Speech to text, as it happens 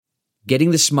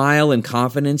Getting the smile and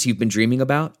confidence you've been dreaming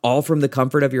about, all from the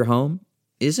comfort of your home,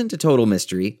 isn't a total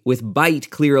mystery with Byte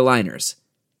clear aligners.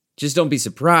 Just don't be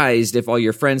surprised if all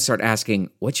your friends start asking,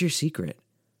 "What's your secret?"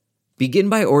 Begin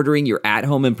by ordering your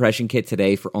at-home impression kit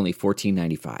today for only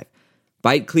 $14.95.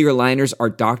 Byte clear aligners are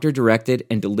doctor-directed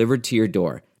and delivered to your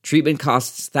door. Treatment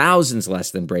costs thousands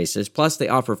less than braces, plus they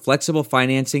offer flexible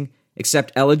financing,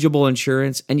 accept eligible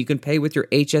insurance, and you can pay with your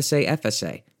HSA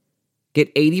FSA. Get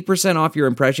 80% off your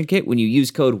impression kit when you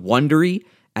use code WONDERY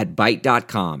at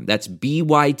Byte.com. That's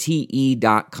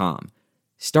BYTE.com.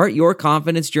 Start your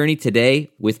confidence journey today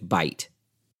with Byte.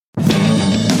 Go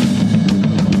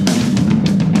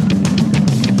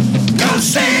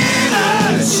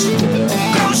Steelers!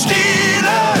 Go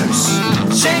Steelers!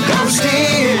 Say go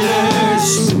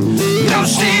Steelers! Go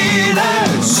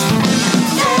Steelers!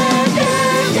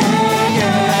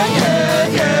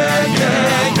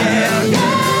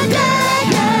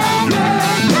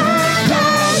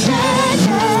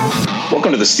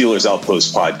 Welcome to the Steelers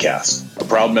Outpost podcast, a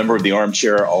proud member of the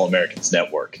Armchair All-Americans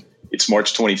Network. It's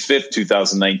March 25th,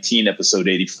 2019, episode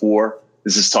 84.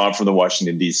 This is Tom from the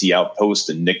Washington, D.C. Outpost,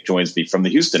 and Nick joins me from the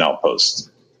Houston Outpost.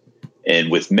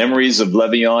 And with memories of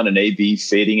Le'Veon and AB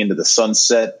fading into the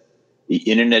sunset, the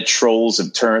internet trolls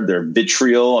have turned their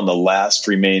vitriol on the last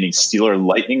remaining Steeler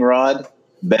lightning rod,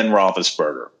 Ben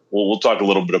Roethlisberger. Well, we'll talk a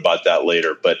little bit about that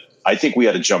later, but I think we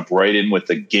had to jump right in with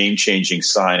the game-changing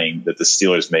signing that the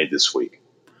Steelers made this week.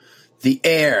 The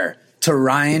heir to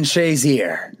Ryan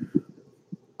Shazier,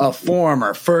 a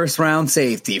former first-round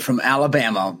safety from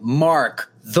Alabama,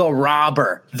 Mark the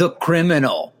Robber, the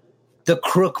Criminal, the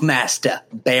Crookmaster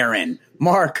Baron,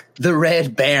 Mark the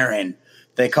Red Baron,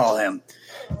 they call him.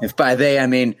 If by they, I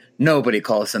mean nobody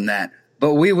calls him that,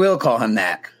 but we will call him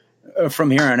that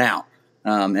from here on out.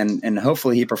 And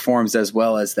hopefully he performs as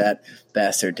well as that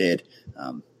bastard did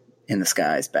in the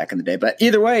skies back in the day. But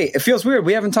either way, it feels weird.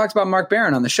 We haven't talked about Mark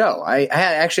Barron on the show. I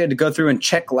actually had to go through and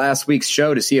check last week's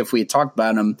show to see if we had talked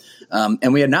about him,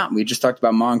 and we had not. We just talked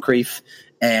about Moncrief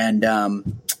and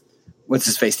what's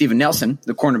his face, Steven Nelson,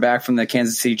 the cornerback from the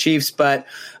Kansas City Chiefs. But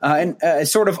a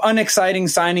sort of unexciting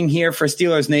signing here for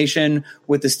Steelers Nation,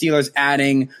 with the Steelers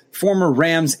adding former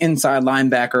Rams inside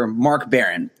linebacker Mark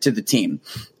Barron to the team.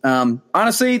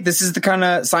 Honestly, this is the kind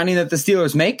of signing that the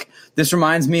Steelers make. This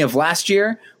reminds me of last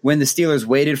year when the Steelers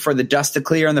waited for the dust to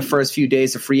clear in the first few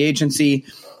days of free agency.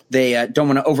 They don't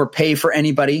want to overpay for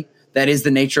anybody. That is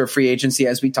the nature of free agency,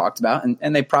 as we talked about.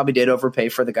 And they probably did overpay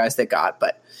for the guys they got,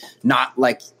 but not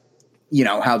like, you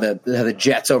know, how the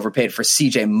Jets overpaid for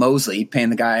CJ Mosley,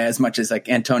 paying the guy as much as like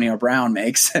Antonio Brown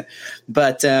makes.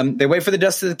 But they wait for the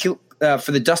dust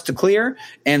to clear,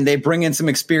 and they bring in some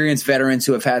experienced veterans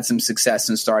who have had some success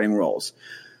in starting roles.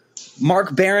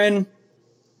 Mark Barron,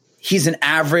 he's an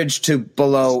average to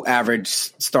below average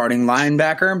starting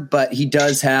linebacker, but he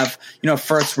does have, you know,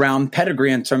 first round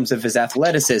pedigree in terms of his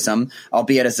athleticism,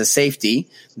 albeit as a safety.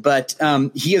 But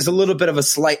he is a little bit of a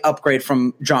slight upgrade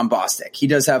from John Bostic. He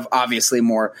does have obviously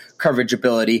more coverage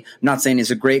ability. I'm not saying he's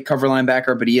a great cover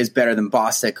linebacker, but he is better than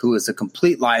Bostic, who is a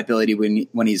complete liability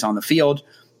when he's on the field.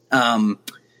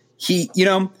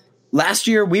 Last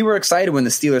year we were excited when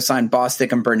the Steelers signed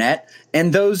Bostic and Burnett,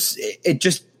 and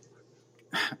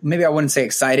maybe I wouldn't say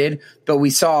excited, but we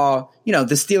saw, you know,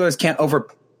 the Steelers can't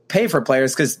overpay for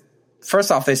players because,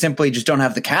 first off, they simply just don't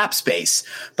have the cap space.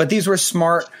 But these were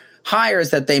smart hires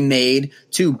that they made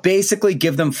to basically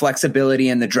give them flexibility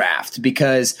in the draft,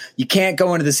 because you can't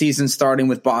go into the season starting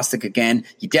with Bostic again.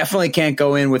 You definitely can't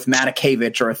go in with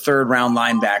Matakevich or a third-round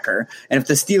linebacker. And if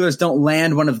the Steelers don't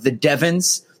land one of the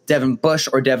Devons, Devin Bush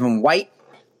or Devin White,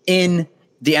 in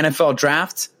the NFL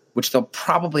draft, which they'll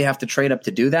probably have to trade up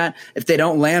to do that, if they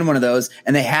don't land one of those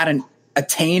and they hadn't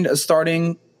attained a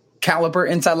starting caliber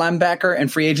inside linebacker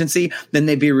and free agency, then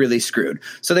they'd be really screwed.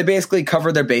 So they basically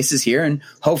cover their bases here, and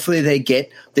hopefully they get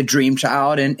the dream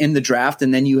child in the draft,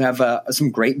 and then you have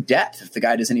some great depth if the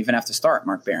guy doesn't even have to start,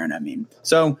 Mark Barron. I mean,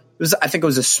 so I think it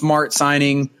was a smart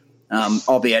signing,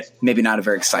 albeit maybe not a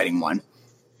very exciting one.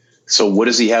 So what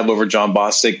does he have over John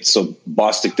Bostic? So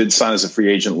Bostic did sign as a free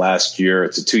agent last year.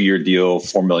 It's a 2-year deal,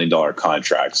 $4 million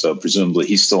contract. So presumably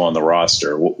he's still on the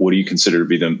roster. What do you consider to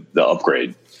be the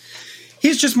upgrade?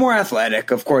 He's just more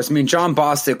athletic, of course. I mean, John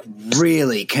Bostic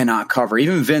really cannot cover.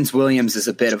 Even Vince Williams is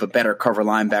a bit of a better cover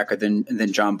linebacker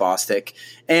than John Bostic.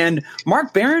 And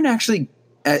Mark Barron actually,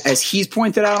 as he's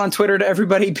pointed out on Twitter to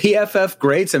everybody, PFF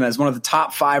grades him as one of the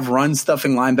top 5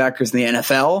 run-stuffing linebackers in the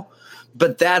NFL.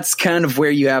 But that's kind of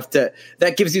where you have to –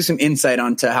 that gives you some insight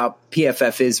onto how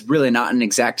PFF is really not an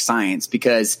exact science,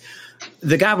 because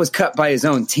the guy was cut by his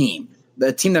own team,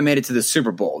 the team that made it to the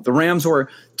Super Bowl. The Rams were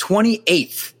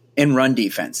 28th in run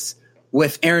defense.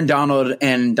 with Aaron Donald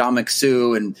and Dominic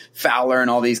Sue and Fowler and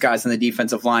all these guys on the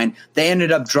defensive line, they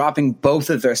ended up dropping both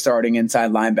of their starting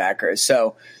inside linebackers.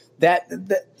 So that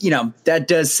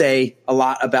does say a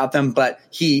lot about them, but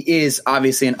he is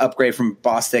obviously an upgrade from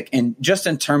Bostic, and just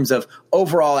in terms of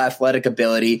overall athletic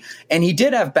ability. And he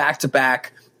did have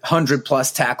back-to-back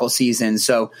 100-plus tackle seasons,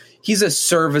 so he's a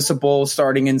serviceable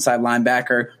starting inside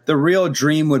linebacker. The real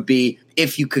dream would be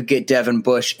if you could get Devin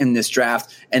Bush in this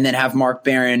draft and then have Mark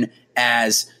Barron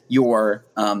as your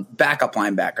backup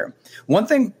linebacker. One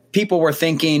thing people were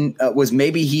thinking was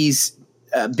maybe he's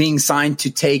being signed to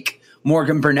take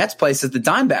Morgan Burnett's place as the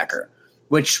dime backer,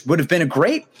 which would have been a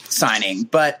great signing.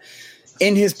 But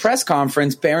in his press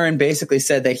conference, Barron basically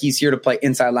said that he's here to play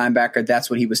inside linebacker. That's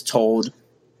what he was told.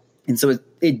 And so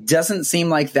it doesn't seem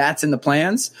like that's in the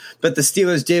plans. But the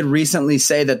Steelers did recently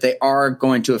say that they are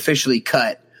going to officially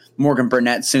cut Morgan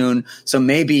Burnett soon. So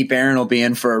maybe Barron will be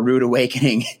in for a rude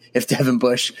awakening if Devin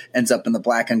Bush ends up in the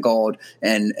black and gold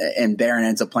and Barron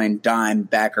ends up playing dime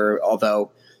backer,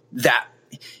 although that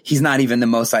he's not even the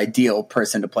most ideal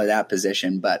person to play that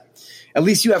position. But at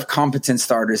least you have competent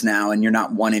starters now, and you're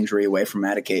not one injury away from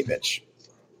Matakevich.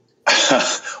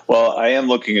 Well, I am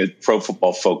looking at Pro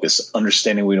Football Focus,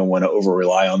 understanding we don't want to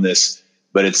over-rely on this,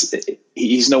 but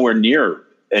he's nowhere near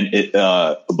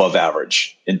above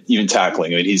average and even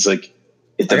tackling. I mean, he's like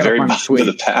at the very bottom of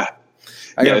the pack.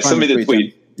 Send me the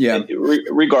tweet. Yeah.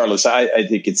 Regardless, I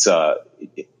think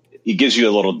it gives you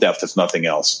a little depth, if nothing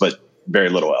else, but very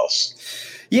little else.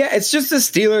 Yeah, it's just the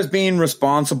Steelers being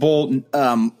responsible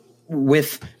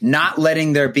with not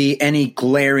letting there be any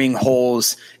glaring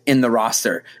holes in the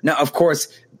roster. Now, of course,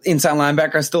 inside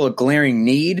linebacker is still a glaring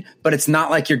need, but it's not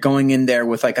like you're going in there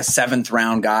with like a 7th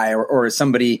round guy or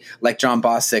somebody like John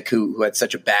Bostic who had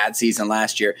such a bad season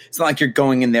last year. It's not like you're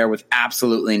going in there with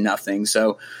absolutely nothing.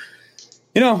 So,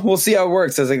 we'll see how it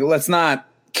works. I was like, let's not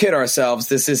kid ourselves.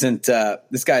 This guy isn't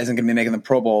going to be making the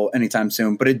Pro Bowl anytime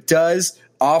soon, but it does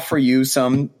offer you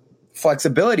some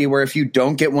flexibility where if you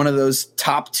don't get one of those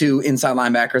top 2 inside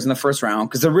linebackers in the first round,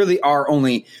 because there really are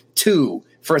only 2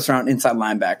 first-round inside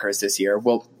linebackers this year.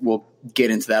 We'll get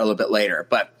into that a little bit later.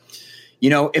 But,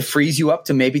 it frees you up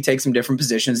to maybe take some different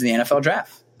positions in the NFL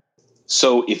draft.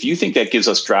 So if you think that gives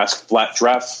us draft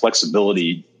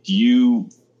flexibility, do you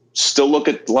still look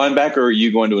at linebacker, or are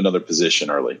you going to another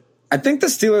position early? I think the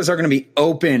Steelers are going to be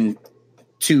open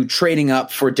to trading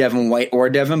up for Devin White or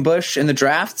Devin Bush in the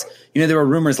draft. There were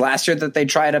rumors last year that they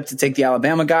tried up to take the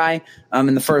Alabama guy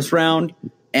in the first round.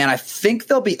 And I think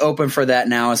they'll be open for that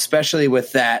now, especially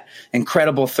with that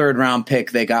incredible 3rd-round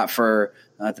pick they got for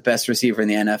the best receiver in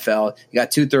the NFL. You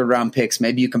got 2 3rd-round picks.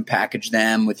 Maybe you can package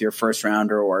them with your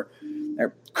first-rounder or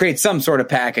create some sort of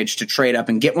package to trade up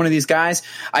and get one of these guys.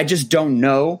 I just don't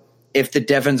know if the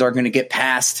Devons are going to get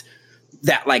past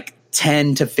that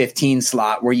 10 to 15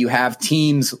 slot where you have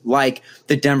teams like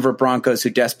the Denver Broncos who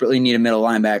desperately need a middle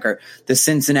linebacker, the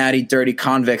Cincinnati Dirty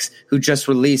Convicts who just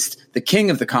released the king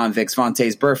of the convicts,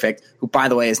 Vontaze Burfict, who, by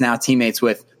the way, is now teammates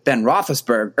with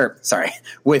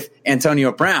with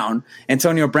Antonio Brown.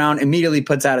 Antonio Brown immediately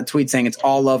puts out a tweet saying it's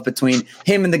all love between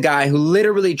him and the guy who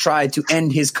literally tried to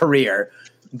end his career.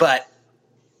 But,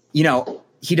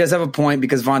 he does have a point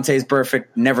because Vontaze Burfict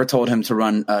never told him to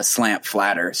run a slant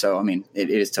flatter. So, I mean, it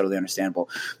is totally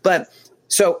understandable. But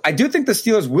so I do think the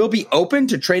Steelers will be open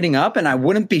to trading up, and I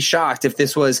wouldn't be shocked if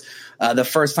this was the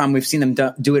first time we've seen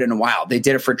them do it in a while. They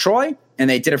did it for Troy, and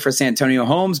they did it for Santonio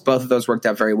Holmes. Both of those worked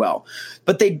out very well.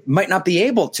 But they might not be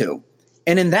able to.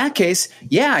 And in that case,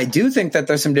 yeah, I do think that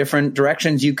there's some different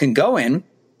directions you can go in.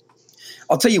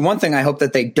 I'll tell you one thing I hope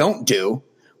that they don't do.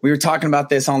 We were talking about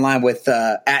this online with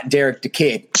at Derek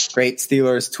DeKid, great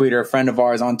Steelers tweeter, friend of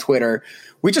ours on Twitter.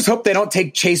 We just hope they don't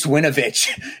take Chase Winovich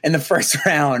in the first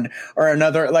round or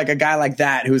another, a guy like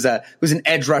that who's an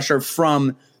edge rusher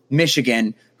from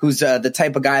Michigan, who's the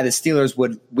type of guy the Steelers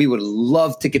would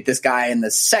love to get this guy in the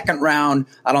 2nd round.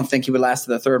 I don't think he would last to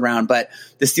the 3rd round, but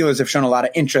the Steelers have shown a lot of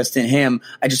interest in him.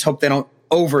 I just hope they don't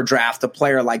overdraft a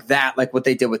player like that, like what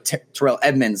they did with Terrell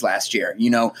Edmunds last year.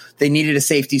 They needed a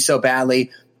safety so badly.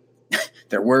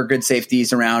 There were good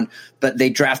safeties around, but they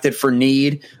drafted for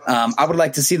need. I would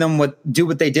like to see them do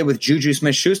what they did with Juju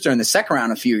Smith-Schuster in the 2nd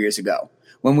round a few years ago,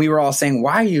 when we were all saying,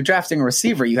 why are you drafting a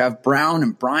receiver? You have Brown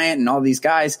and Bryant and all these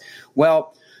guys.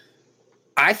 Well,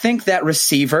 I think that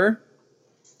receiver,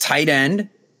 tight end,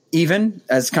 even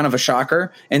as kind of a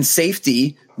shocker, and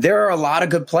safety, there are a lot of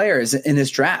good players in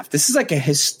this draft. This is like a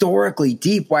historically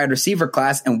deep wide receiver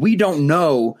class, and we don't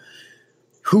know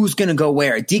who's going to go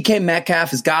where. DK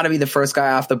Metcalf has got to be the first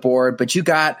guy off the board, but you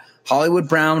got Hollywood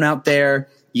Brown out there.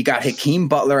 You got Hakeem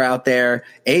Butler out there,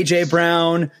 A.J.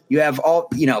 Brown. You have all,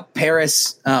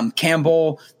 Paris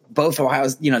Campbell, both the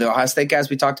Ohio State guys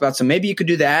we talked about. So maybe you could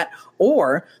do that.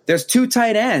 Or there's 2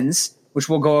 tight ends, which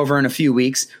we'll go over in a few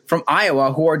weeks, from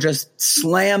Iowa, who are just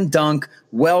slam dunk,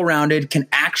 well-rounded, can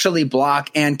actually block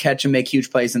and catch and make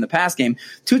huge plays in the pass game.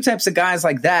 2 types of guys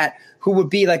like that who would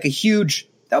be like that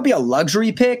would be a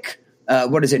luxury pick.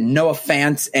 What is it? Noah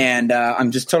Fant, and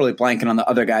I'm just totally blanking on the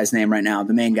other guy's name right now,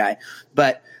 the main guy.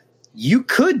 But you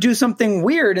could do something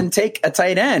weird and take a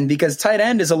tight end, because tight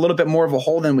end is a little bit more of a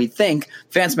hole than we think.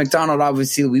 Vance McDonald,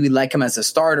 obviously, we would like him as a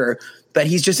starter, but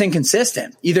he's just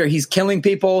inconsistent. Either he's killing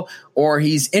people, or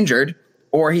he's injured,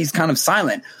 or he's kind of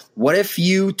silent. What if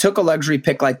you took a luxury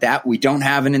pick like that? We don't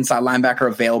have an inside linebacker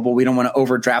available. We don't want to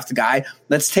overdraft a guy.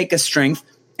 Let's take a strength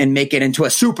and make it into a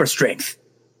super strength.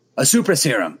 A super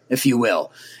serum, if you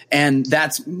will. And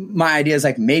that's my idea, is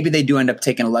like maybe they do end up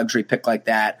taking a luxury pick like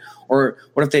that. Or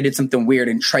what if they did something weird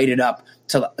and traded up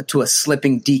to a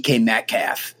slipping DK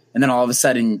Metcalf? And then all of a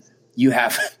sudden you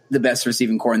have the best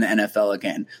receiving core in the NFL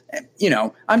again.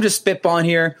 I'm just spitballing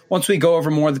here. Once we go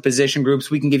over more of the position groups,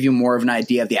 we can give you more of an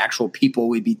idea of the actual people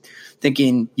we'd be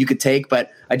thinking you could take. But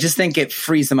I just think it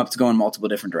frees them up to go in multiple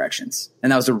different directions.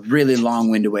 And that was a really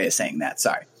long-winded way of saying that.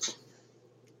 Sorry.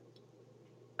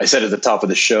 I said at the top of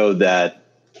the show that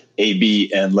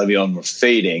AB and Le'Veon were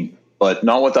fading, but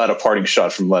not without a parting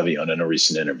shot from Le'Veon in a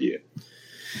recent interview.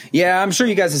 Yeah, I'm sure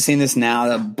you guys have seen this now,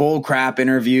 the bull crap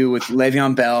interview with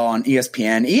Le'Veon Bell on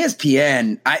ESPN.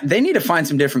 ESPN, they need to find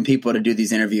some different people to do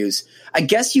these interviews. I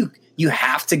guess you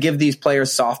have to give these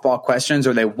players softball questions,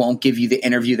 or they won't give you the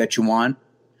interview that you want.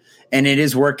 And it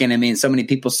is working. I mean, so many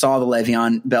people saw the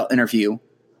Le'Veon Bell interview.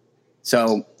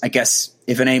 So I guess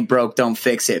if it ain't broke, don't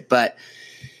fix it. But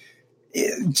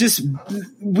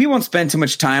we won't spend too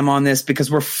much time on this,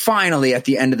 because we're finally at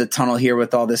the end of the tunnel here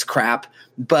with all this crap.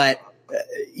 But,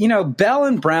 Bell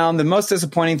and Brown, the most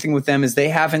disappointing thing with them is they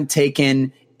haven't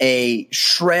taken a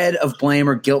shred of blame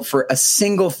or guilt for a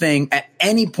single thing at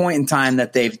any point in time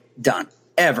that they've done,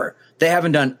 ever. They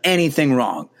haven't done anything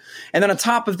wrong. And then on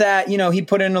top of that, he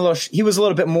put in he was a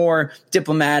little bit more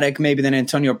diplomatic maybe than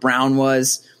Antonio Brown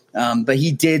was. But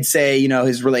he did say,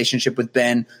 his relationship with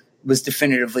Ben was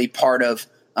definitively part of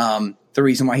the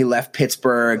reason why he left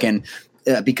Pittsburgh, and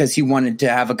because he wanted to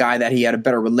have a guy that he had a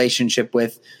better relationship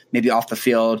with, maybe off the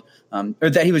field, or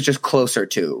that he was just closer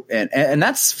to. And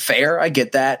that's fair. I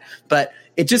get that. But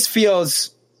it just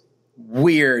feels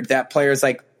weird that players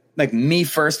like me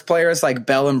first players like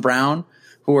Bell and Brown,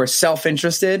 who are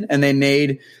self-interested, and they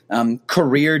made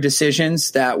career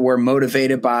decisions that were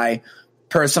motivated by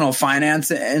personal finance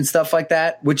and stuff like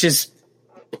that, which is,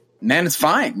 man, it's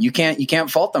fine. You can't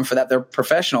fault them for that. They're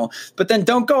professional. But then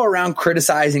don't go around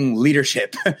criticizing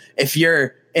leadership if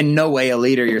you're in no way a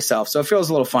leader yourself. So it feels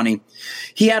a little funny.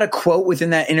 He had a quote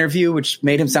within that interview which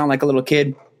made him sound like a little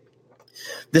kid.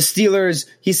 The Steelers,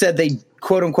 he said, they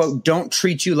quote unquote don't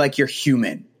treat you like you're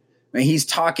human. I mean, he's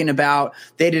talking about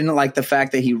they didn't like the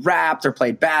fact that he rapped or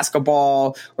played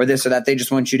basketball or this or that. They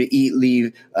just want you to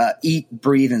eat,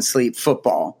 breathe, and sleep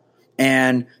football.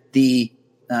 And the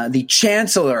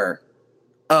chancellor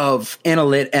of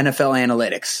NFL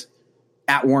analytics,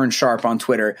 at Warren Sharp on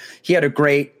Twitter, he had a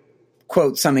great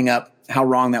quote summing up how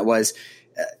wrong that was.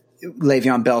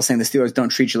 Le'Veon Bell saying the Steelers don't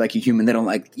treat you like you're human. They don't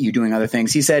like you doing other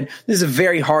things. He said, this is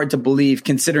very hard to believe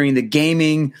considering the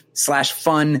gaming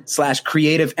 /fun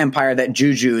 /creative empire that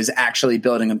Juju is actually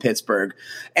building in Pittsburgh.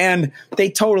 And they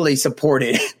totally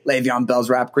supported Le'Veon Bell's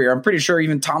rap career. I'm pretty sure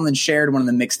even Tomlin shared one of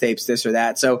the mixtapes, this or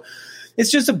that. So it's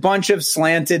just a bunch of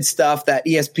slanted stuff that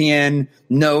ESPN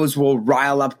knows will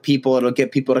rile up people. It'll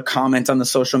get people to comment on the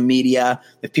social media.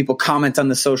 If people comment on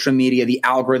the social media, the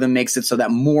algorithm makes it so that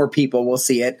more people will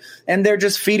see it. And they're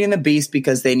just feeding the beast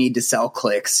because they need to sell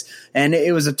clicks. And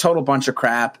it was a total bunch of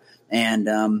crap. And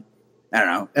I don't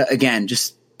know. Again,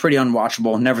 just pretty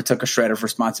unwatchable. Never took a shred of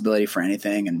responsibility for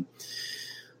anything. And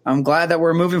I'm glad that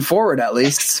we're moving forward at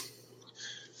least.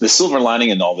 The silver lining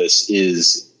in all this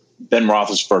is Ben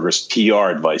Roethlisberger's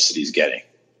PR advice that he's getting.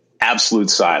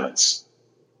 Absolute silence.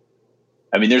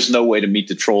 I mean, there's no way to meet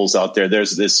the trolls out there.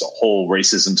 There's this whole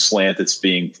racism slant that's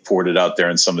being forwarded out there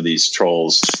in some of these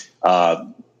trolls,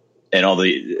 and all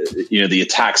the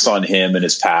attacks on him and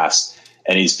his past,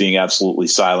 and he's being absolutely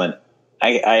silent.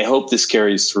 I hope this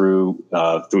carries through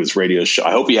his radio show.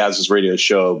 I hope he has his radio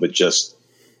show, but just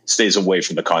stays away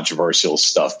from the controversial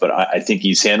stuff. But I think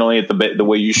he's handling it the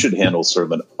way you should handle sort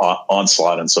of an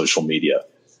onslaught on social media.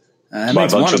 By a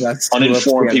bunch of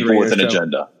uninformed people with an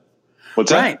agenda. What's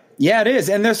right. that? Yeah, it is.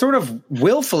 And they're sort of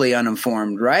willfully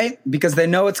uninformed, right? Because they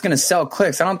know it's going to sell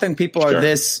clicks. I don't think people are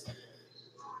this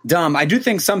dumb. I do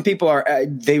think some people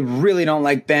they really don't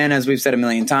like Ben, as we've said a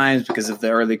million times, because of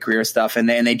the early career stuff, and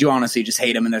they do honestly just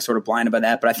hate him, and they're sort of blinded by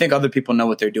that. But I think other people know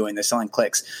what they're doing. They're selling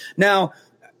clicks. Now,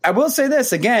 I will say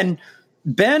this again,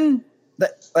 Ben,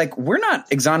 like, we're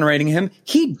not exonerating him.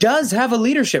 He does have a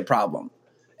leadership problem.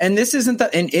 And this isn't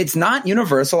and it's not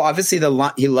universal. Obviously,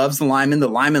 he loves the linemen. The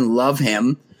linemen love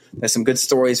him. There's some good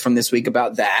stories from this week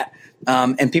about that.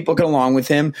 And people get along with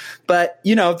him. But,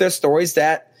 there's stories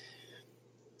that,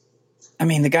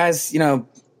 the guy's,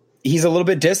 he's a little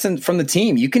bit distant from the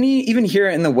team. You can even hear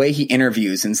it in the way he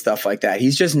interviews and stuff like that.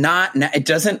 He's just not, it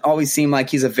doesn't always seem like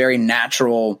he's a very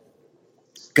natural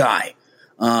guy.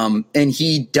 And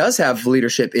he does have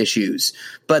leadership issues,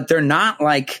 but they're not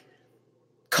like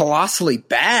colossally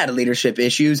bad leadership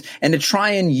issues. And to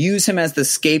try and use him as the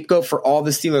scapegoat for all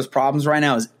the Steelers' problems right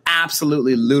now is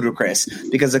absolutely ludicrous,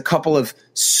 because a couple of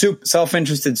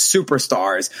self-interested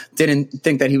superstars didn't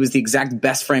think that he was the exact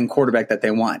best friend quarterback that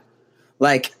they want.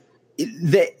 Like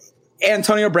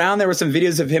Antonio Brown, there were some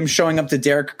videos of him showing up to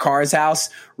Derek Carr's house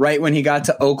right when he got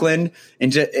to Oakland,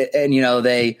 and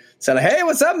they said, "Hey,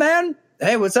 what's up, man?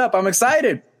 Hey, what's up? I'm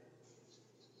excited.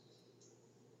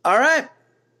 All right.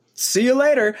 See you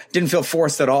later." Didn't feel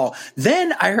forced at all.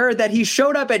 Then I heard that he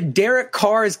showed up at Derek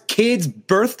Carr's kid's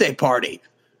birthday party.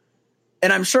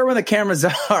 And I'm sure when the cameras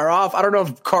are off, I don't know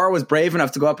if Carr was brave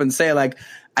enough to go up and say, like,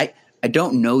 I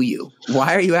don't know you.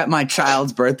 Why are you at my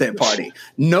child's birthday party?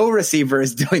 No receiver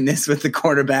is doing this with the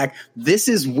quarterback. This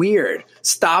is weird.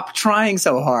 Stop trying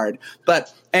so hard.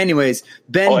 But anyways,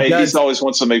 Ben he always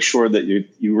wants to make sure that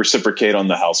you reciprocate on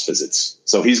the house visits.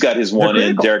 So he's got his one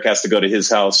in. Derek has to go to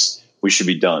his house. We should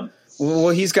be done. Well,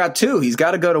 he's got two. He's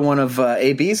got to go to one of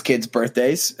AB's kids'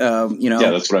 birthdays. Yeah,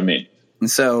 that's what I mean. And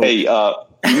so, hey,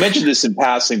 you mentioned this in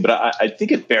passing, but I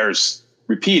think it bears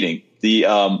repeating. The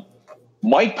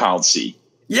Mike Pouncey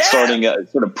starting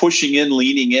sort of pushing in,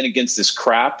 leaning in against this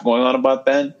crap going on about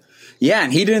Ben. Yeah,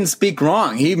 and he didn't speak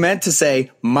wrong. He meant to say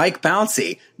Mike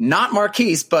Pouncey, not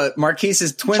Marquise, but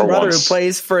Marquise's twin brother who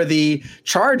plays for the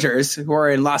Chargers, who are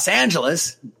in Los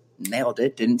Angeles. Nailed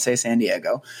it. Didn't say San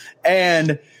Diego.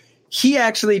 And he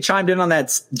actually chimed in on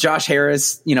that Josh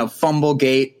Harris,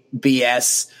 Fumblegate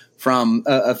BS from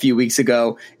a few weeks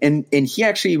ago. And he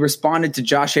actually responded to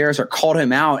Josh Harris, or called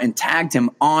him out and tagged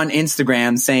him on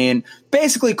Instagram,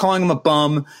 basically calling him a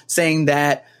bum, saying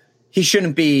that he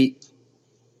shouldn't be,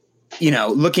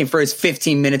 looking for his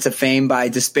 15 minutes of fame by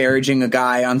disparaging a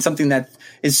guy on something that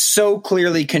is so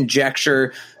clearly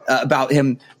conjecture about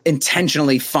him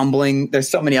intentionally fumbling. There's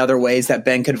so many other ways that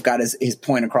Ben could have got his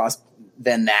point across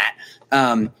than that.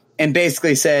 And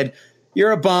basically said,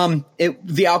 "You're a bum.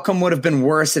 The outcome would have been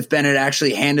worse if Ben had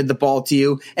actually handed the ball to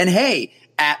you." And hey,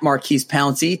 at Marquise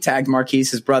Pouncey, tagged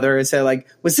Marquise, his brother, and said, like,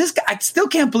 "Was this guy? I still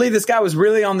can't believe this guy was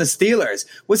really on the Steelers.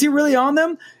 Was he really on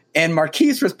them?" And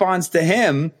Marquise responds to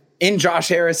him in Josh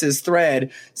Harris's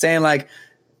thread saying, like,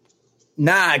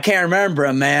 "Nah, I can't remember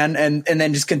him, man." And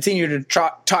then just continue to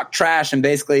talk trash and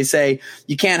basically say,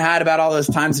 "You can't hide about all those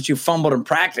times that you fumbled in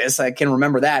practice. I can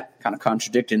remember that." Kind of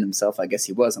contradicting himself. I guess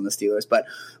he was on the Steelers. But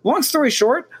long story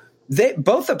short,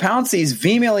 both the Pounceys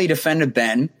vehemently defended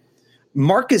Ben.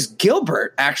 Marcus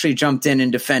Gilbert actually jumped in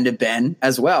and defended Ben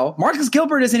as well. Marcus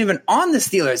Gilbert isn't even on the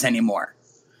Steelers anymore.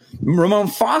 Ramon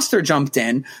Foster jumped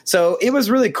in. So it was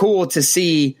really cool to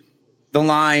see the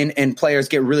line and players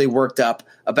get really worked up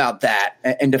about that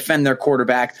and defend their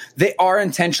quarterback. They are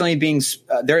intentionally being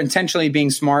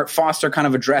smart. Foster kind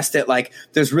of addressed it like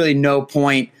there's really no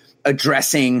point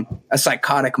addressing a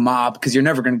psychotic mob because you're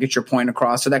never going to get your point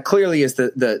across. So that clearly is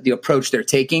the approach they're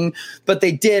taking. But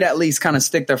they did at least kind of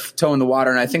stick their toe in the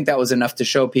water, and I think that was enough to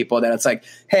show people that it's like,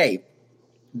 hey,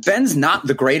 Ben's not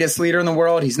the greatest leader in the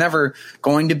world. He's never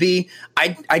going to be.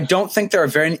 I don't think there are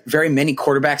very, very many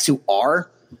quarterbacks who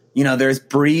are. There's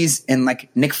Breeze and like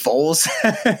Nick Foles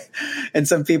and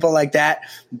some people like that.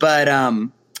 But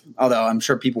although I'm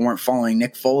sure people weren't following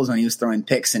Nick Foles when he was throwing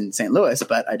picks in St. Louis,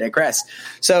 but I digress.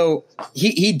 So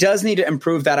he does need to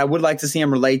improve that. I would like to see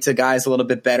him relate to guys a little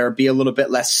bit better, be a little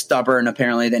bit less stubborn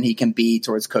apparently than he can be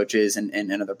towards coaches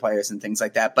and other players and things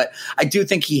like that. But I do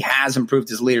think he has improved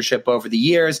his leadership over the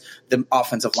years. The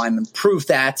offensive linemen proved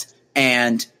that.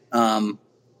 And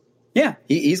yeah,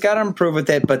 he's got to improve with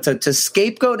it. But to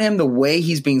scapegoat him the way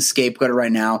he's being scapegoated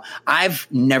right now, I've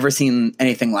never seen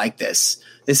anything like this.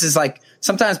 This is like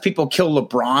sometimes people kill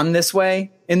LeBron this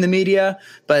way in the media,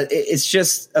 but it's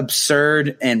just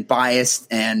absurd and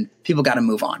biased, and people got to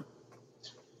move on.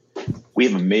 We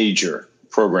have a major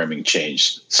programming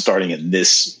change starting in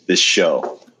this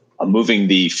show. I'm moving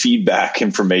the feedback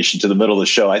information to the middle of the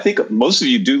show. I think most of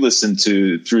you do listen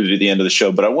through to the end of the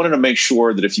show, but I wanted to make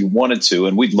sure that if you wanted to,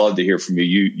 and we'd love to hear from you,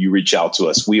 you reach out to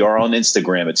us. We are on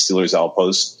Instagram at Steelers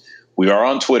Outpost. We are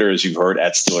on Twitter, as you've heard,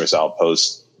 at Steelers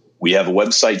Outpost. We have a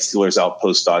website,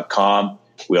 SteelersOutpost.com.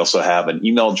 We also have an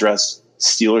email address,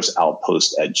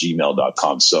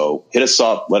 SteelersOutpost@gmail.com. So hit us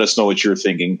up. Let us know what you're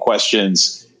thinking.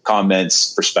 Questions,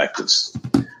 comments, perspectives.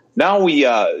 Now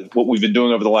what we've been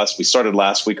doing we started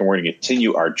last week, and we're going to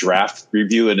continue our draft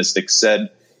review. And as Nick said,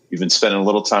 we've been spending a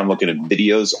little time looking at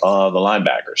videos of the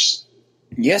linebackers.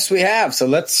 Yes, we have. So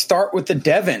let's start with the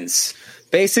Devons.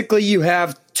 Basically, you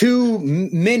have two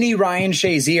mini Ryan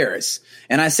Shaziers.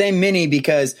 And I say mini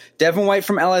because Devin White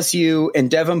from LSU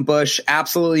and Devin Bush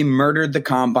absolutely murdered the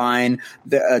combine.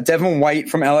 Devin White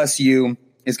from LSU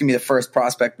is going to be the first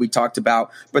prospect we talked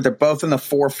about, but they're both in the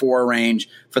 4.4 range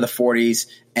for the 40s,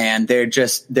 and they're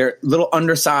a little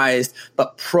undersized,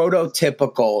 but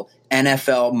prototypical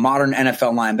modern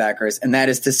NFL linebackers. And that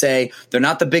is to say, they're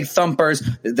not the big thumpers.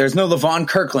 There's no Levon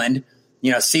Kirkland,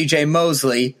 CJ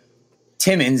Mosley,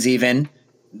 Timmons even.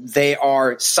 They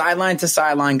are sideline to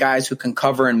sideline guys who can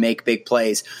cover and make big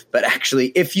plays. But actually,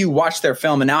 if you watch their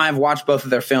film, and now I've watched both of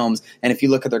their films, and if you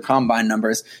look at their combine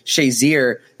numbers,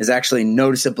 Shazier is actually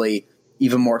noticeably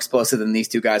even more explosive than these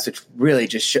two guys, which really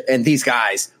and these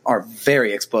guys are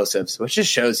very explosive, so it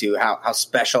just shows you how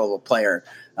special of a player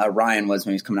Ryan was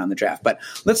when he was coming out in the draft. But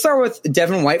let's start with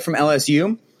Devin White from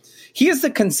LSU. He is the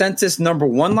consensus number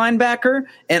one linebacker,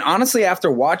 and honestly,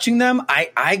 after watching them,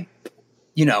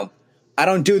 I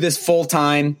don't do this full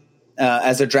time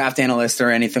as a draft analyst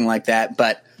or anything like that,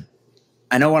 but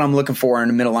I know what I'm looking for in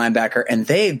a middle linebacker, and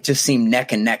they just seem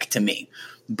neck and neck to me.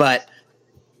 But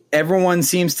everyone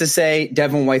seems to say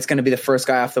Devin White's going to be the first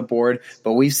guy off the board,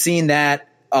 but we've seen that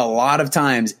a lot of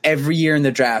times every year in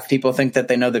the draft. People think that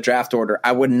they know the draft order.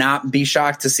 I would not be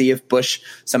shocked to see if Bush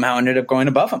somehow ended up going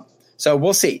above him. So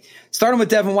we'll see. Starting with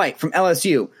Devin White from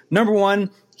LSU. Number one,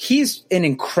 he's an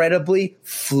incredibly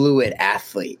fluid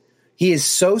athlete. He is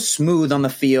so smooth on the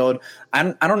field. I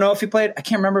don't know if he played – I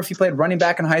can't remember if he played running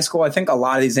back in high school. I think a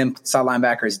lot of these inside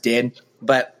linebackers did.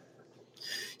 But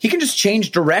he can just change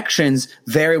directions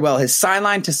very well. His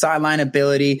sideline to sideline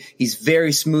ability, he's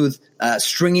very smooth,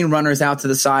 stringing runners out to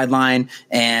the sideline.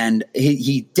 And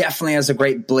he definitely has a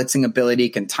great blitzing ability,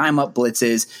 can time up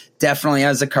blitzes, definitely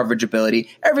has a coverage ability.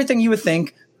 Everything you would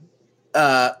think,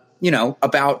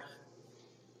 about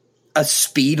a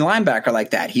speed linebacker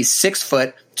like that. He's 6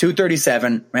 foot,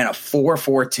 237, ran a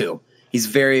 4.42. He's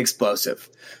very explosive.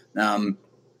 And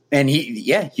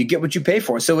you get what you pay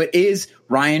for. So it is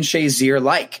Ryan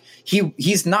Shazier-like.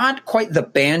 He's not quite the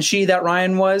banshee that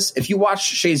Ryan was. If you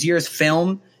watch Shazier's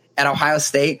film at Ohio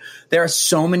State, there are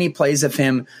so many plays of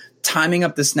him timing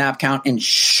up the snap count and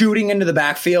shooting into the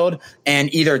backfield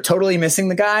and either totally missing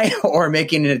the guy or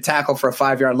making a tackle for a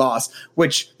 5-yard loss,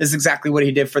 which is exactly what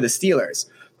he did for the Steelers.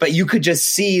 But you could just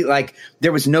see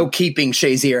there was no keeping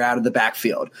Shazier out of the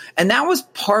backfield. And that was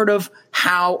part of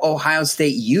how Ohio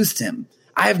State used him.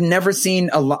 I have never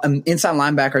seen an inside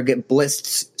linebacker get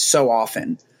blitzed so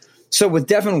often. So with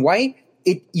Devin White,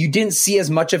 you didn't see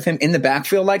as much of him in the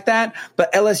backfield like that,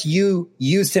 but LSU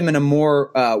used him in a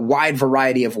more wide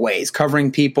variety of ways,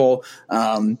 covering people,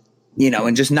 and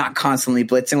just not constantly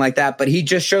blitzing like that. But he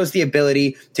just shows the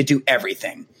ability to do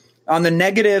everything. On the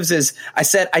negatives is I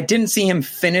said I didn't see him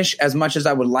finish as much as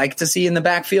I would like to see in the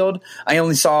backfield. I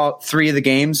only saw 3 of the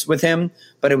games with him,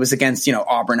 but it was against,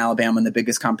 Auburn, Alabama, and the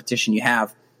biggest competition you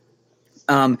have.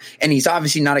 And he's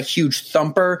obviously not a huge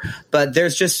thumper, but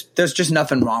there's just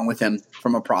nothing wrong with him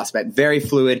from a prospect. Very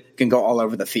fluid, can go all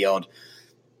over the field.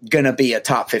 Going to be a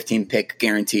top 15 pick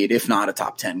guaranteed, if not a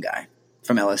top 10 guy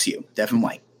from LSU, Devin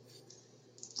White.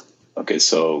 Okay,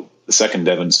 so the second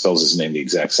Devin spells his name the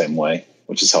exact same way,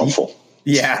 which is helpful.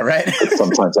 Yeah, right.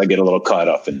 Sometimes I get a little caught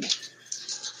up in.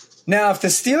 Now, if the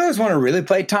Steelers want to really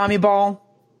play Tommy ball,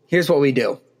 here's what we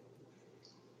do.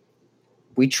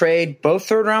 We trade both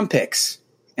third-round picks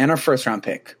and our first-round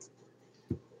pick.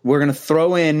 We're going to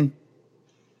throw in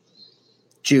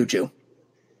Juju.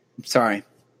 Sorry.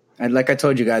 Like I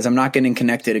told you guys, I'm not getting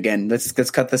connected again.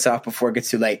 Let's cut this off before it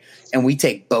gets too late. And we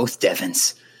take both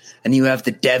Devons. And you have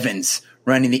the Devons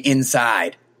running the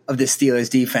inside of the Steelers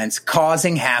defense,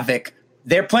 causing havoc.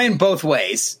 They're playing both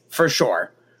ways, for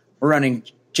sure. We're running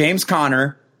James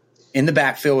Conner in the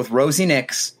backfield with Rosie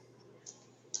Nix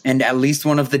and at least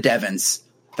one of the Devons.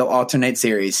 They'll alternate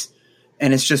series.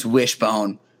 And it's just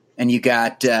wishbone. And you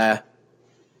got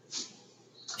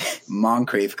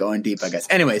Moncrief going deep, I guess.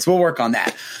 Anyways, we'll work on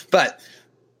that. But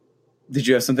did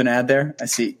you have something to add there? I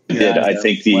see. I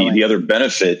think the other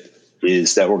benefit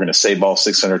is that we're going to save all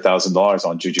 $600,000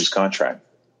 on Juju's contract.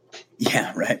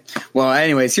 Yeah, right. Well,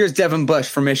 anyways, here's Devin Bush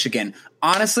from Michigan.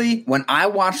 Honestly, when I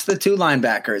watch the two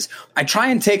linebackers, I try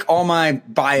and take all my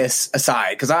bias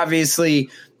aside because obviously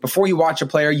before you watch a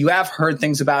player, you have heard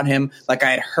things about him. Like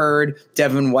I had heard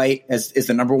Devin White is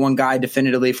the number one guy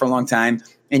definitively for a long time.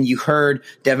 And you heard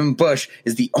Devin Bush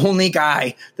is the only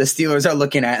guy the Steelers are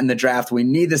looking at in the draft. We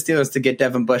need the Steelers to get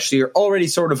Devin Bush. So you're already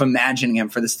sort of imagining him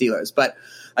for the Steelers. But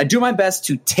I do my best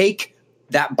to take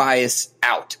that bias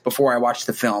out before I watch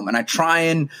the film. And I try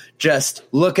and just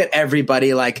look at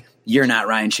everybody like, you're not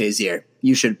Ryan Shazier.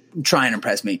 You should try and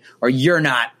impress me. Or you're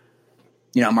not,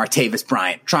 Martavis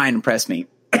Bryant. Try and impress me.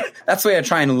 That's the way I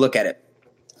try and look at it.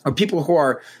 Or people who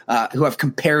are who have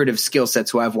comparative skill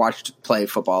sets who I've watched play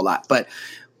football a lot. But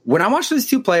when I watch these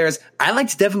two players, I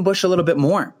liked Devin Bush a little bit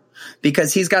more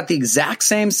because he's got the exact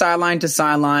same sideline to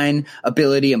sideline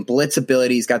ability and blitz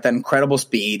ability. He's got that incredible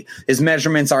speed. His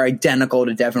measurements are identical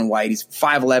to Devin White. He's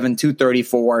 5'11",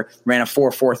 234, ran a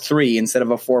 4.43 instead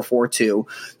of a 4.42.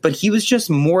 But he was just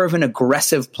more of an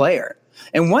aggressive player.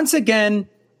 And once again,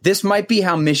 this might be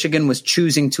how Michigan was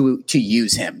choosing to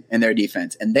use him in their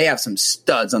defense. And they have some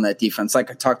studs on that defense. Like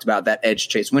I talked about, that edge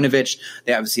Chase Winovich.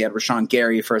 They obviously had Rashawn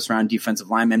Gary, first-round defensive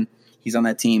lineman. He's on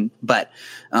that team. But,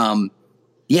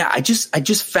 I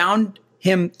just found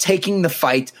him taking the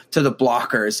fight to the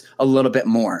blockers a little bit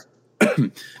more.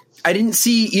 I didn't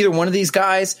see either one of these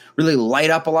guys really light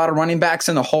up a lot of running backs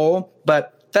in the hole,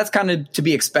 but that's kind of to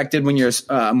be expected when you're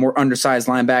a more undersized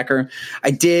linebacker.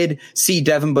 I did see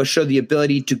Devin Bush show the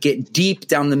ability to get deep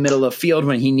down the middle of the field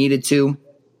when he needed to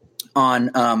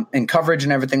on in coverage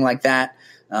and everything like that.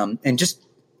 And just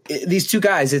these two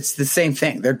guys, it's the same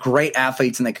thing. They're great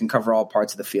athletes and they can cover all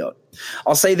parts of the field.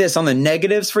 I'll say this on the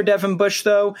negatives for Devin Bush,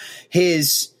 though.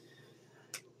 His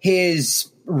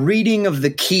reading of the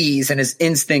keys and his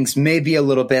instincts may be a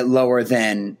little bit lower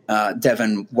than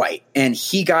Devin White. And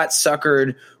he got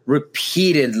suckered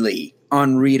repeatedly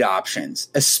on read options,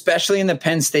 especially in the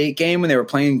Penn State game when they were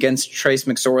playing against Trace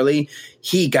McSorley.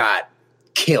 He got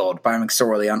killed by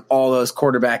McSorley on all those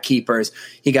quarterback keepers.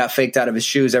 He got faked out of his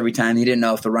shoes every time. He didn't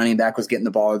know if the running back was getting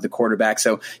the ball or the quarterback.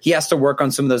 So he has to work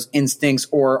on some of those instincts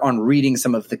or on reading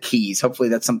some of the keys. Hopefully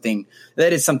that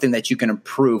is something that you can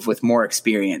improve with more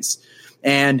experience.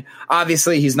 And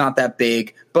obviously he's not that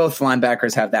big. Both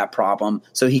linebackers have that problem.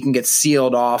 So he can get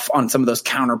sealed off on some of those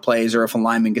counter plays, or if a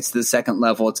lineman gets to the second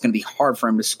level, it's going to be hard for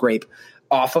him to scrape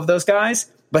off of those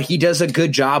guys. But he does a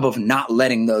good job of not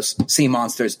letting those sea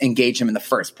monsters engage him in the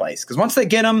first place. Because once they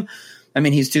get him,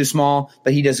 he's too small,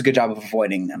 but he does a good job of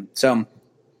avoiding them. So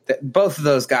both of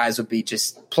those guys would be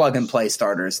just plug-and-play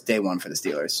starters day one for the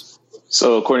Steelers.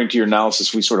 So according to your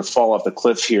analysis, we sort of fall off the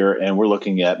cliff here, and we're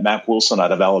looking at Mack Wilson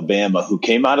out of Alabama, who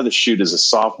came out of the chute as a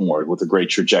sophomore with a great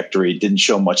trajectory, didn't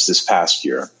show much this past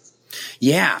year.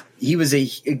 Yeah, he was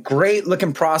a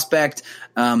great-looking prospect,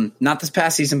 not this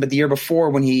past season, but the year before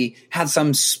when he had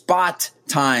some spot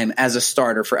time as a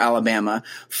starter for Alabama.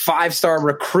 5-star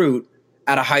recruit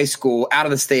out of high school, out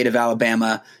of the state of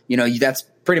Alabama. That's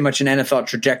pretty much an NFL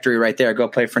trajectory right there. Go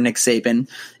play for Nick Saban.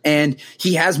 And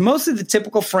he has most of the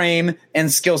typical frame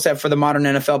and skill set for the modern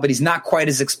NFL, but he's not quite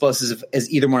as explosive as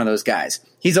either one of those guys.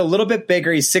 He's a little bit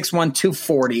bigger. He's 6'1",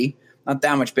 240. Not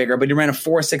that much bigger, but he ran a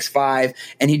 4.65,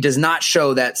 and he does not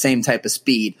show that same type of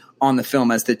speed on the film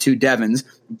as the two Devins.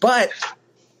 But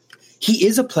he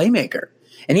is a playmaker,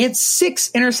 and he had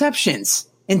 6 interceptions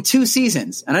in 2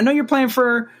 seasons. And I know you're playing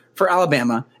for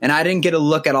Alabama, and I didn't get a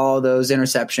look at all of those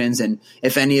interceptions and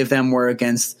if any of them were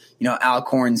against,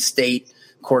 Alcorn State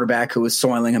quarterback who was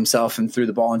soiling himself and threw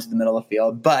the ball into the middle of the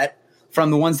field. But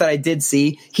from the ones that I did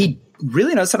see, he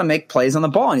really knows how to make plays on the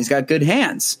ball, and he's got good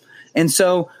hands. And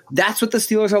so that's what the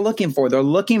Steelers are looking for. They're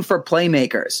looking for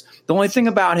playmakers. The only thing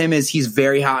about him is he's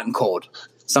very hot and cold.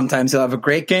 Sometimes he'll have a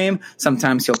great game.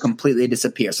 Sometimes he'll completely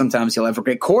disappear. Sometimes he'll have a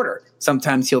great quarter.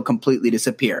 Sometimes he'll completely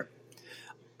disappear.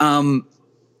 That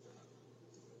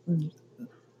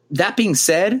being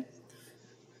said,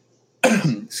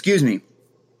 excuse me,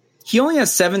 he only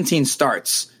has 17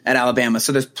 starts at Alabama,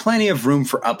 so there's plenty of room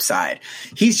for upside.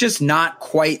 He's just not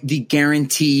quite the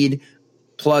guaranteed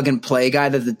plug-and-play guy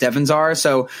that the Devins are,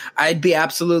 so I'd be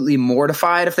absolutely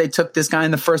mortified if they took this guy in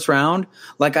the first round.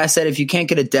 Like I said, if you can't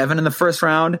get a Devin in the first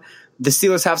round, the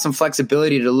Steelers have some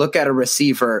flexibility to look at a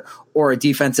receiver or a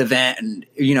defensive end,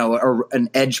 or an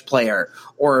edge player,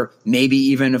 or maybe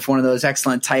even if one of those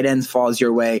excellent tight ends falls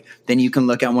your way, then you can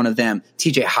look at one of them.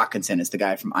 TJ Hawkinson is the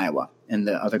guy from Iowa, and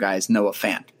the other guy is Noah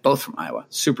Fant, both from Iowa,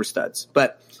 super studs.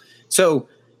 But so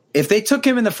if they took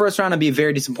him in the first round, I'd be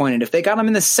very disappointed. If they got him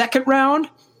in the second round,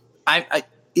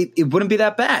 it wouldn't be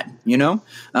that bad, you know?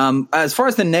 As far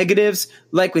as the negatives,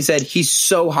 like we said, he's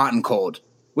so hot and cold,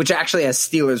 which actually has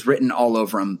Steelers written all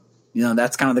over him. You know,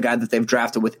 that's kind of the guy that they've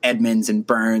drafted with Edmonds and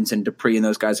Burns and Dupree and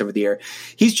those guys over the year.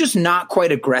 He's just not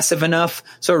quite aggressive enough.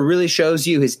 So it really shows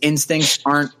you his instincts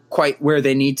aren't quite where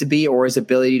they need to be, or his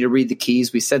ability to read the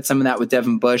keys. We said some of that with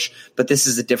Devin Bush, but this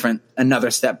is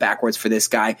another step backwards for this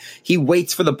guy. He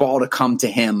waits for the ball to come to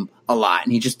him a lot,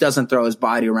 and he just doesn't throw his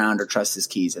body around or trust his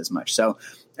keys as much. So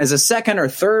as a second or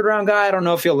third round guy, I don't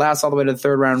know if he'll last all the way to the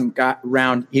third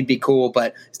round. He'd be cool,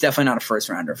 but it's definitely not a first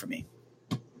rounder for me.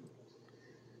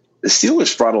 The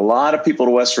Steelers brought a lot of people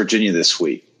to West Virginia this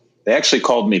week. They actually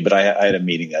called me, but I had a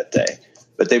meeting that day.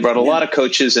 But they brought a lot of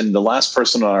coaches, and the last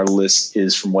person on our list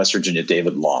is from West Virginia,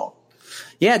 David Long.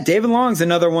 Yeah, David Long's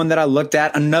another one that I looked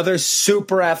at, another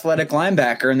super athletic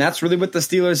linebacker, and that's really what the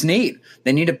Steelers need.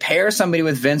 They need to pair somebody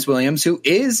with Vince Williams, who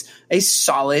is a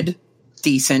solid,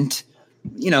 decent,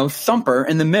 thumper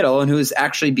in the middle, and who has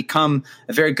actually become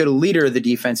a very good leader of the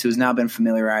defense, who has now been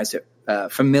familiarized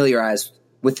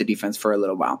with the defense for a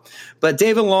little while. But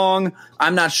David Long,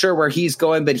 I'm not sure where he's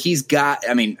going, but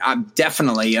I'm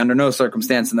definitely under no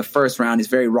circumstance in the first round. He's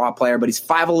a very raw player, but he's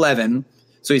 5'11",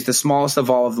 so he's the smallest of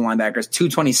all of the linebackers,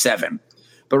 227,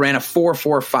 but ran a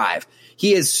 4.45.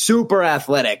 He is super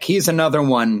athletic. He's another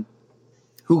one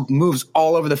who moves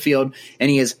all over the field,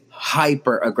 and he is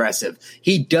hyper aggressive.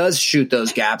 He does shoot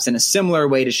those gaps in a similar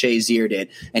way to Shazier did,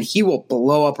 and he will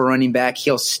blow up a running back.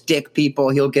 He'll stick people.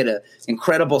 He'll get an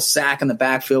incredible sack in the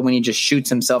backfield when he just shoots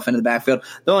himself into the backfield.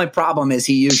 The only problem is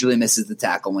he usually misses the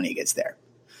tackle when he gets there.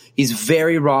 He's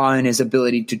very raw in his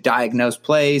ability to diagnose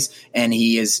plays, and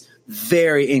he is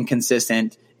very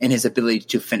inconsistent in his ability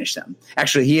to finish them.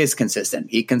 Actually, he is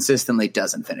consistent. He consistently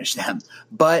doesn't finish them.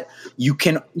 But you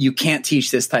can't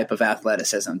teach this type of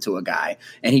athleticism to a guy.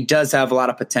 And he does have a lot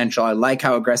of potential. I like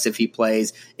how aggressive he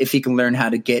plays. If he can learn how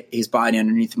to get his body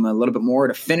underneath him a little bit more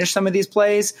to finish some of these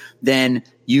plays, then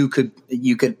you could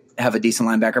have a decent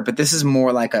linebacker. But this is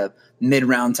more like a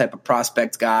mid-round type of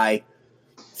prospect guy,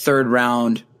 third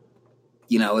round.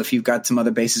 If you've got some other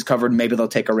bases covered, maybe they'll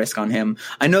take a risk on him.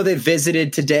 I know they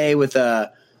visited today with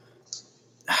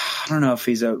I don't know if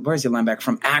where's the linebacker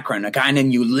from Akron? A guy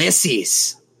named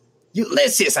Ulysses.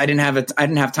 I didn't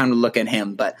have time to look at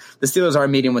him, but the Steelers are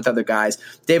meeting with other guys.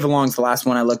 David Long's the last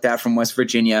one I looked at from West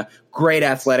Virginia. Great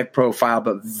athletic profile,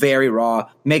 but very raw.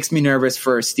 Makes me nervous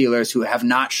for Steelers who have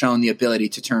not shown the ability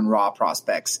to turn raw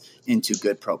prospects into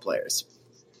good pro players.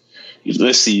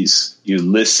 Ulysses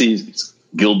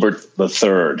Gilbert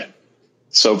III.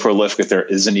 So prolific there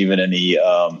isn't even any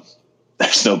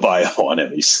there's no bio on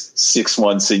him. He's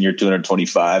 6'1", senior,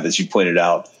 225, as you pointed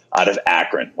out of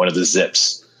Akron, one of the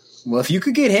Zips. Well, if you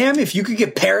could get him, if you could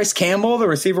get Paris Campbell, the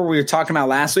receiver we were talking about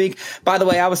last week. By the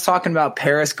way, I was talking about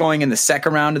Paris going in the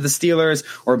second round of the Steelers,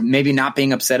 or maybe not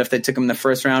being upset if they took him in the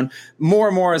first round. More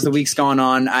and more as the week's gone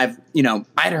on, I'd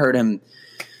heard him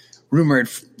rumored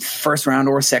first round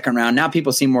or second round. Now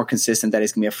people seem more consistent that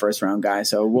he's going to be a first round guy,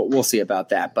 so we'll see about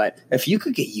that. But if you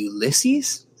could get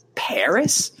Ulysses,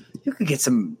 Paris, you could get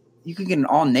an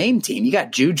all-name team. You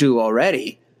got Juju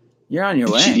already. You're on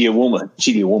your way. Chidi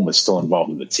Awuma's is still involved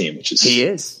in the team, he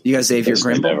is. You got Xavier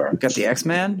Grimble. You got the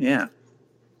X-Man. Yeah.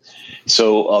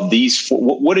 So of these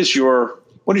four, what is your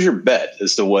bet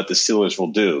as to what the Steelers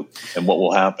will do and what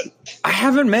will happen? I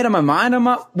haven't made up my mind on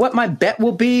what my bet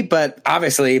will be, but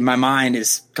obviously my mind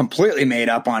is completely made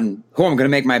up on who I'm going to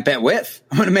make my bet with.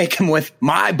 I'm going to make him with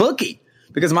my bookie,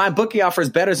 because my bookie offers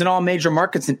bettors in all major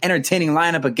markets an entertaining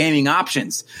lineup of gaming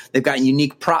options. They've got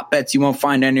unique prop bets you won't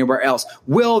find anywhere else.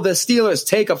 Will the Steelers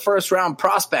take a first-round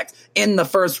prospect in the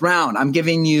first round? I'm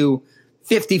giving you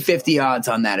 50-50 odds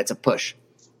on that. It's a push.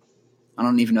 I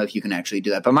don't even know if you can actually do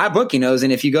that. But my bookie knows,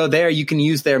 and if you go there, you can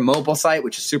use their mobile site,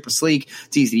 which is super sleek.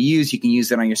 It's easy to use. You can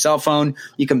use it on your cell phone.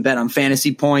 You can bet on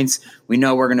fantasy points. We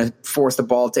know we're going to force the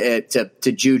ball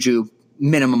to Juju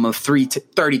minimum of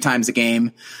 30 times a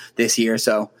game this year.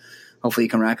 So hopefully you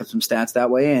can rack up some stats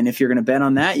that way. And if you're going to bet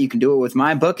on that, you can do it with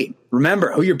MyBookie.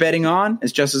 Remember, who you're betting on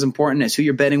is just as important as who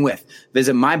you're betting with.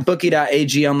 Visit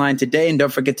mybookie.ag online today, and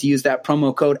don't forget to use that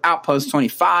promo code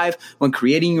OUTPOST25 when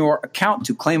creating your account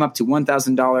to claim up to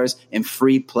 $1,000 in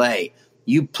free play.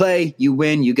 You play, you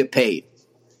win, you get paid.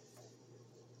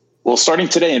 Well, starting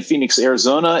today in Phoenix,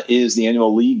 Arizona is the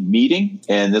annual league meeting,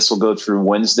 and this will go through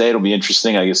Wednesday. It'll be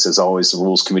interesting. I guess, as always, the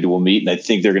rules committee will meet, and I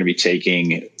think they're going to be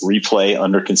taking replay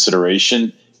under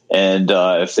consideration. And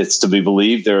if it's to be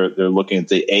believed, they're looking at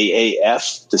the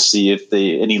AAF to see if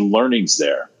any learnings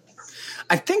there.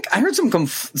 I think I heard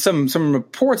some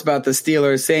reports about the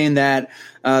Steelers saying that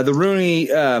the Rooney,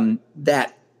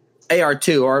 that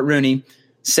AR2, Art Rooney,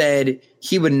 said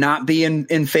he would not be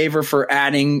in favor for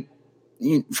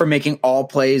making all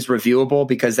plays reviewable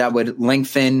because that would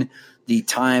lengthen the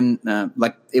time,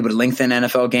 it would lengthen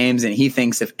NFL games. And he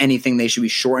thinks, if anything, they should be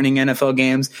shortening NFL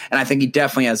games. And I think he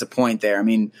definitely has a point there. I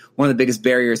mean, one of the biggest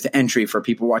barriers to entry for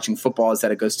people watching football is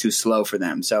that it goes too slow for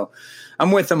them. So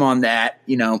I'm with him on that.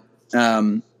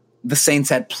 The Saints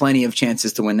had plenty of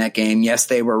chances to win that game. Yes,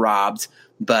 they were robbed,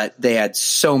 but they had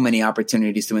so many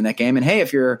opportunities to win that game. And hey,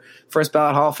 if your first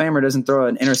ballot Hall of Famer doesn't throw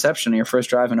an interception in your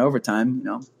first drive in overtime,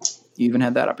 you even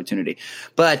had that opportunity.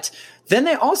 But then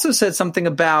they also said something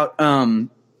about,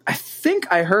 I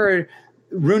think I heard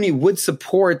Rooney would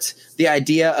support the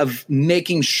idea of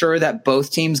making sure that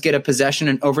both teams get a possession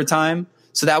in overtime.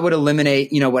 So that would eliminate,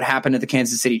 what happened to the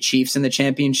Kansas City Chiefs in the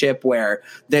championship where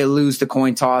they lose the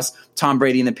coin toss. Tom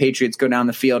Brady and the Patriots go down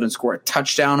the field and score a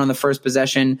touchdown on the first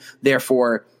possession.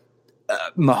 Therefore,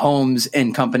 Mahomes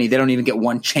and company, they don't even get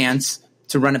one chance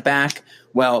to run it back.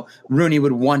 Well, Rooney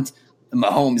would want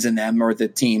Mahomes and them or the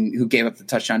team who gave up the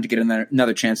touchdown to get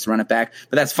another chance to run it back.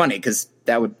 But that's funny because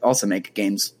that would also make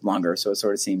games longer. So it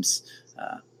sort of seems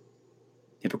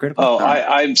hypocritical. Oh,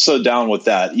 I'm so down with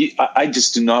that. I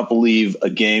just do not believe a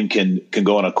game can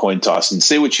go on a coin toss. And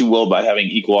say what you will about having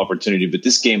equal opportunity, but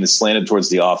this game is slanted towards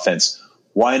the offense.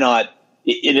 Why not?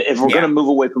 If we're going to move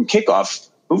away from kickoff,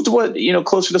 move to what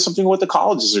closer to something what the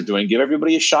colleges are doing. Give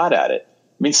everybody a shot at it.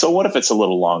 I mean, so what if it's a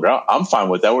little longer? I'm fine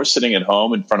with that. We're sitting at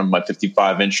home in front of my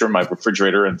 55-incher, my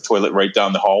refrigerator, and toilet right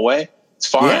down the hallway. It's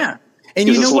fine. Yeah. And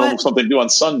gives us a little something to do on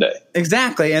Sunday.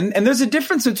 Exactly. And there's a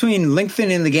difference between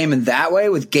lengthening the game in that way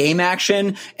with game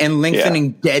action and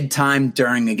lengthening dead time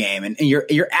during a game. And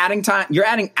you're adding time, you're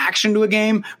adding action to a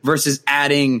game versus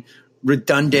adding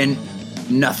redundant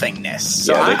nothingness.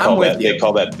 So they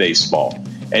call that baseball.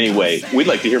 Anyway, we'd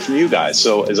like to hear from you guys.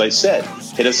 So as I said,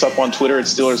 hit us up on Twitter at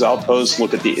Steelers Outpost.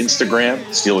 Look at the Instagram,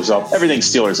 Steelers Out, everything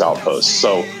Steelers Outpost.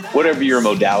 So whatever your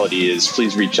modality is,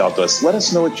 please reach out to us. Let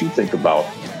us know what you think about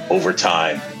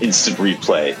overtime, instant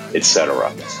replay,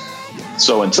 etc.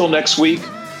 So until next week,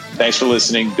 thanks for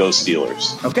listening. Go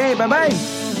Steelers. Okay, bye-bye.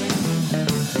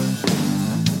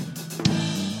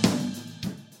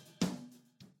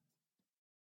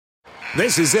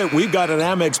 This is it. We've got an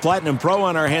Amex Platinum Pro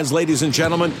on our hands, ladies and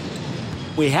gentlemen.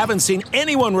 We haven't seen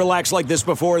anyone relax like this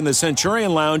before in the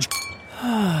Centurion Lounge.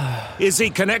 Is he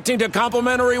connecting to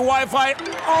complimentary Wi-Fi?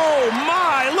 Oh,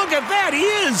 my! Look at that! He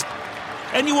is!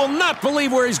 And you will not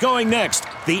believe where he's going next.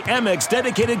 The Amex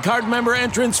dedicated card member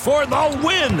entrance for the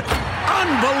win.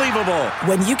 Unbelievable.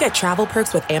 When you get travel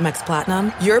perks with Amex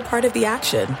Platinum, you're part of the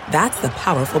action. That's the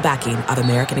powerful backing of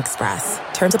American Express.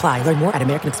 Terms apply. Learn more at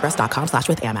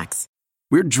americanexpress.com/withAmex.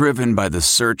 We're driven by the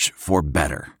search for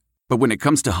better. But when it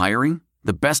comes to hiring,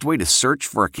 the best way to search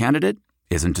for a candidate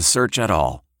isn't to search at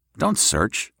all. Don't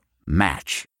search.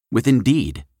 Match. With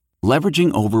Indeed.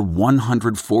 Leveraging over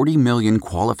 140 million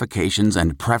qualifications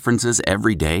and preferences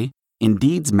every day,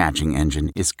 Indeed's matching engine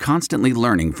is constantly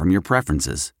learning from your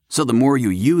preferences. So the more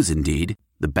you use Indeed,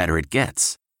 the better it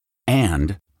gets.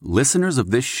 And listeners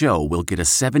of this show will get a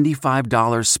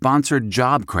 $75 sponsored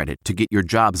job credit to get your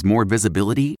jobs more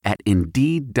visibility at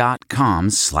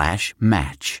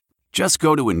Indeed.com/match. Just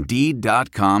go to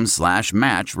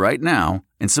Indeed.com/match right now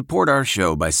and support our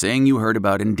show by saying you heard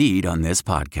about Indeed on this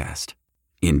podcast.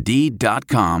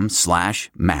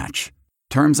 Indeed.com/match.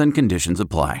 Terms and conditions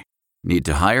apply. Need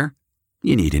to hire?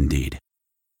 You need Indeed.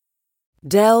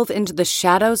 Delve into the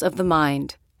shadows of the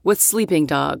mind with Sleeping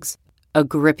Dogs, a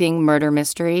gripping murder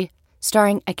mystery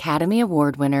starring Academy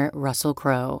Award winner Russell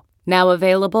Crowe. Now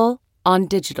available on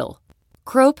digital.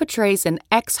 Crowe portrays an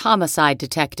ex-homicide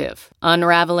detective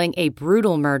unraveling a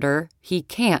brutal murder he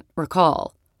can't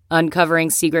recall.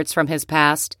 Uncovering secrets from his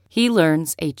past, he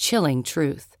learns a chilling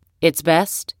truth. It's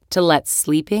best to let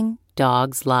sleeping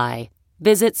dogs lie.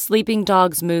 Visit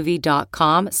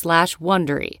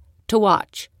sleepingdogsmovie.com/Wondery to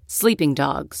watch Sleeping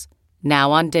Dogs,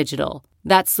 now on digital.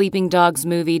 That's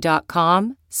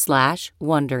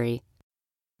sleepingdogsmovie.com/Wondery.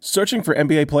 Searching for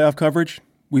NBA playoff coverage?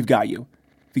 We've got you.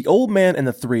 The Old Man and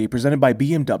the Three, presented by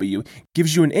BMW,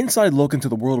 gives you an inside look into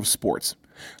the world of sports.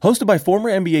 Hosted by former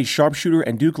NBA sharpshooter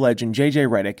and Duke legend J.J.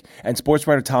 Redick and sports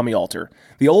writer Tommy Alter,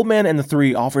 The Old Man and the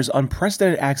Three offers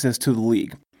unprecedented access to the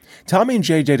league. Tommy and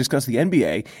J.J. discuss the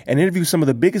NBA and interview some of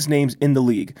the biggest names in the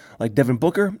league, like Devin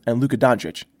Booker and Luka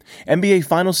Doncic. NBA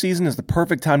final season is the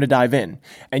perfect time to dive in,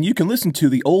 and you can listen to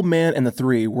The Old Man and the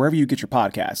Three wherever you get your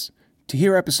podcasts. To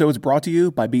hear episodes brought to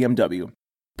you by BMW.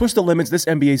 Push the limits this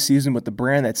NBA season with the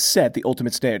brand that set the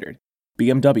ultimate standard.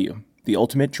 BMW, the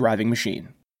ultimate driving machine.